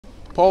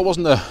Paul,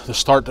 wasn't the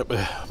start that we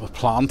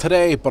planned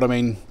today, but I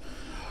mean,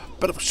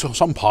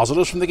 some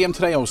positives from the game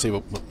today. Obviously,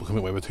 we came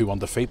away with 2-1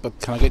 defeat, but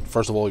can I get,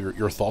 first of all,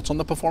 your thoughts on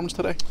the performance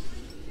today?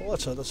 Well,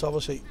 that's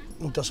obviously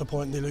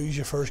disappointing to lose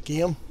your first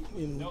game.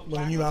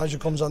 When a new manager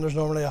comes in, there's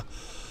normally a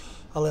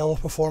level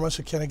of performance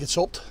that kind of gets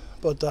upped.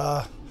 But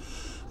I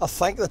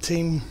think the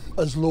team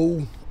is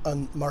low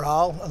in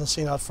morale, and I've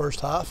seen that first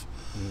half.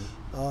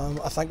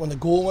 I think when the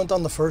goal went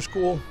on, the first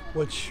goal,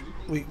 which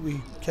we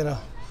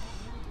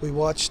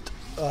watched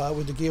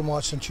with the game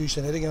watched on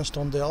Tuesday night against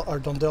Dundee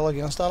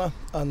against Annagh,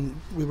 and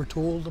we were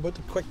told about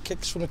the quick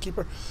kicks from the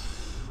keeper.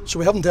 So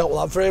we haven't dealt with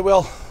that very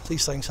well.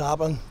 These things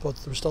happen, but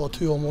there was still a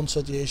 2-on-1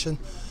 situation,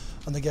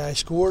 and the guy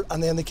scored,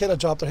 and then they kind of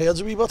dropped their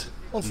heads a wee bit,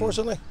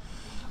 unfortunately.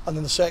 And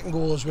then the second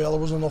goal as well, there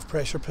wasn't enough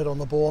pressure put on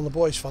the ball, and the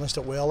boys finished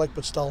it well,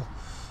 but still,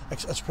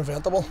 it's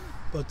preventable.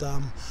 But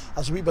I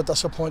was a wee bit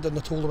disappointed, and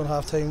I told them at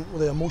half time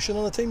with the emotion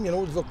on the team. They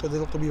looked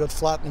a wee bit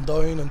flat and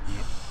down, and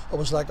I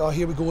was like, oh,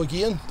 here we go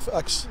again,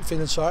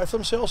 feeling sorry for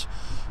themselves.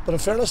 But in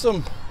fairness to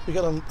them, we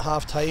got on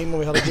half time and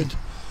we had a good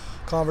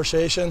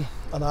conversation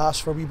and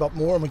asked for a wee bit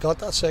more, and we got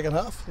that second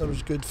half. There was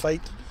a good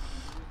fight.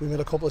 We made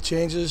a couple of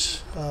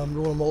changes.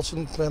 Rowan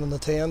Wilson playing on the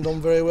 10, done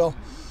very well,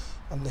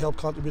 and they helped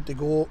contribute the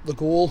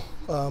goal.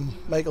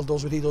 Michael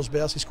does what he does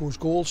best, he scores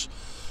goals.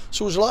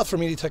 So it was a lot for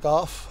me to take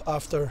off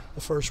after the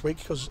first week,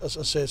 because, as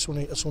I say, it's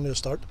only a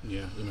start.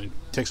 Yeah, I mean,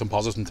 take some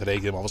positives in today's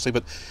game, obviously,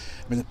 but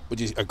I mean, would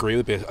you agree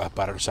with a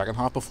better second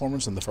half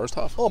performance than the first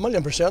half? Oh,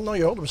 1,000,000%. No,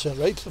 you're 100%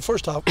 right. The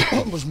first half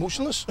was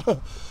motionless,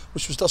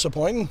 which was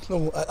disappointing.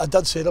 I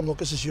did say to them, look,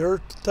 this is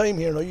your time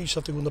here now. You just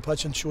have to go on the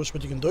pitch and show us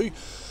what you can do.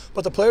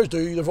 But the players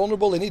do. They're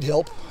vulnerable. They need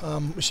help.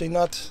 We've seen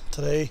that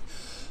today.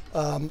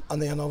 And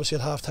then obviously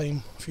at half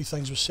time, a few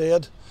things were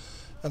said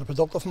in a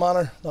productive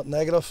manner, not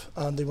negative,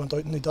 and they went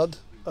out and they did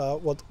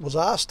what was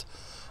asked,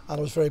 and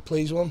I was very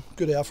pleased with them.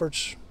 Good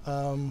efforts,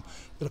 got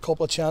a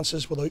couple of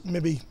chances without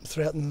maybe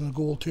threatening the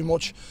goal too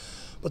much,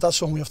 but that's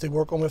something we have to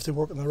work on. We have to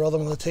work on the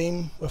rhythm of the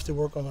team, we have to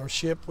work on our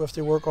shape, we have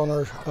to work on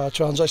our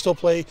transitional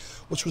play,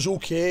 which was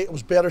okay. It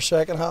was better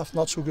second half,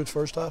 not so good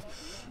first half,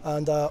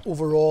 and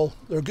overall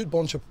they're a good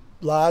bunch of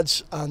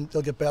lads and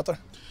they'll get better.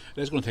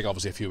 It is going to take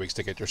obviously a few weeks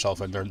to get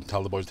yourself in there and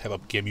tell the boys the type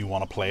of game you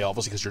want to play,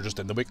 obviously, because you're just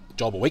in the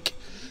job a week.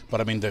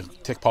 But I mean, to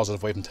take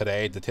positive away from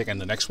today, to take in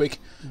the next week,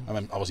 I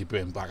mean, obviously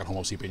being back at home,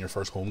 obviously being your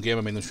first home game,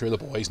 I mean, I'm sure the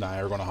boys now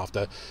are going to have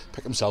to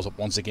pick themselves up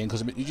once again,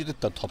 because I mean, you did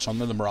touch on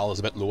the morale is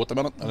a bit low at the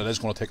minute, and it is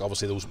going to take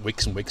obviously those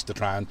weeks and weeks to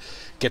try and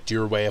get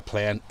your way of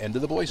playing into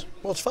the boys.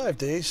 Well, it's 5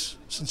 days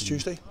since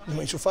Tuesday. I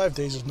mean, so 5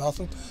 days is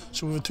nothing.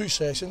 So we've had 2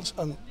 sessions,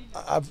 and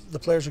the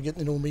players are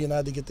getting to know me, and I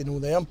had to get to know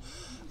them.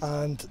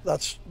 And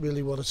that's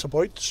really what it's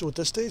about. So at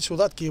this stage, so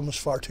that game was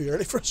far too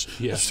early for us.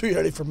 Yeah. It's too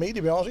early for me,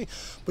 to be honest with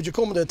you. But you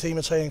come to a team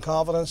that's high in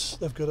confidence.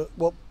 They've got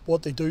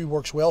what they do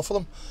works well for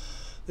them.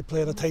 They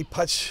play on a tight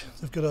pitch.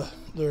 They've got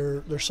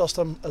their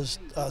system is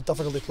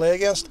difficult to play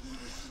against.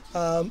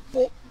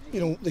 But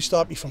you know, they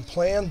stop you from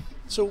playing.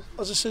 So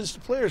as I said, the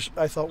players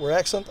I thought were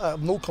excellent. I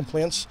have no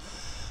complaints.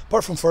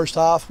 Apart from first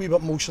half, a wee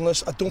bit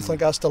motionless. I don't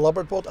think that's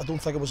deliberate, but I don't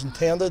think it was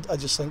intended. I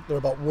just think they're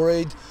a bit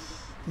worried.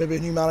 Maybe a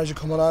new manager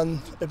coming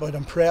on, about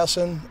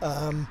impressing,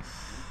 and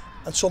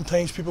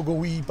sometimes people go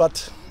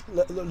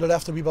they're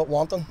left a wee bit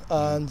wanting,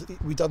 and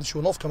we didn't show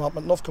enough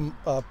commitment, enough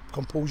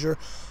composure,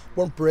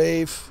 weren't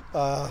brave,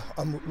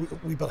 and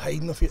a wee bit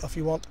hiding if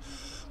you want.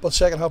 But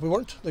second half we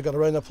weren't. They got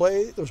around the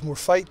play, there was more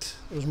fight,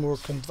 there was more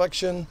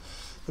conviction,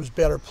 there was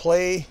better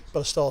play,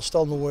 but it's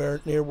still nowhere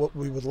near what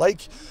we would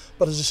like.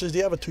 But as I said, they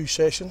have 2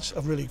 sessions.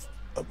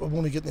 I'm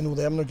only getting to know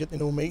them, they're getting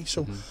to know me.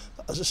 So,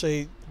 as I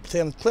say,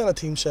 playing a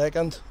team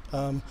second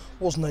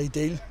wasn't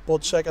ideal,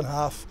 but second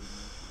half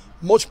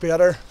much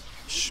better.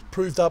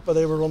 Proved that, but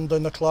they were running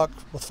down the clock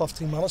with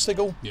 15 minutes to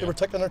go. Yeah. They were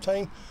taking their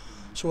time.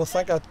 So I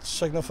think that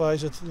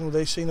signifies that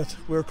they've seen it.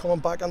 We're coming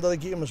back into the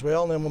game as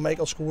well. And then when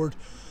Michael scored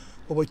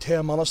about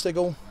 10 minutes to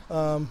go,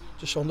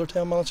 just under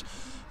 10 minutes,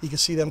 you can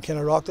see them kind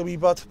of rocked a wee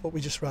bit, but we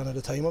just ran out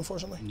of time,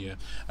 unfortunately. Yeah,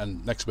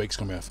 and next week's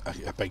going to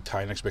be a big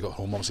time. Next week at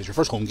home, obviously it's your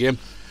first home game,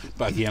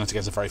 but again it's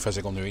against a very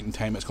physical New Eaton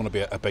team. It's going to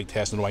be a big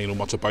test. I don't know why you know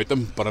much about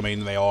them, but I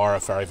mean they are a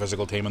very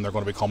physical team, and they're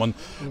going to be coming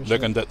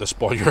looking to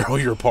spoil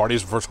your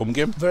party's first home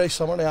game. Very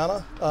similar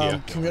to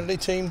Annagh, community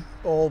team,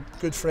 all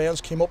good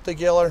friends, came up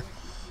together,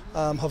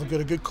 have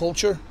a good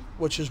culture,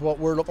 which is what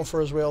we're looking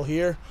for as well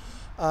here,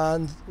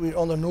 and we're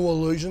under no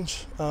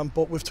illusions.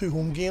 But we've 2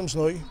 home games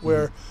now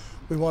where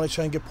we want to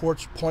try and get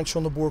points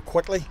on the board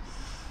quickly,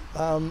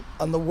 and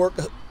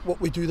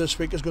what we do this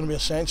week is going to be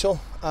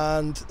essential,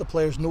 and the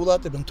players know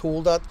that, they've been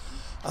told that,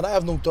 and I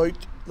have no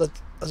doubt that,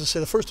 as I say,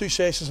 the first 2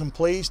 sessions I'm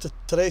pleased,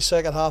 today's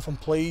second half I'm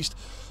pleased,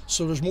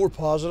 so there's more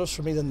positives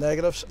for me than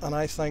negatives, and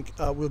I think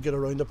we'll get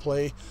around to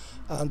play,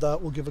 and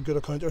we'll give a good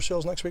account of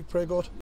ourselves next week, pray God.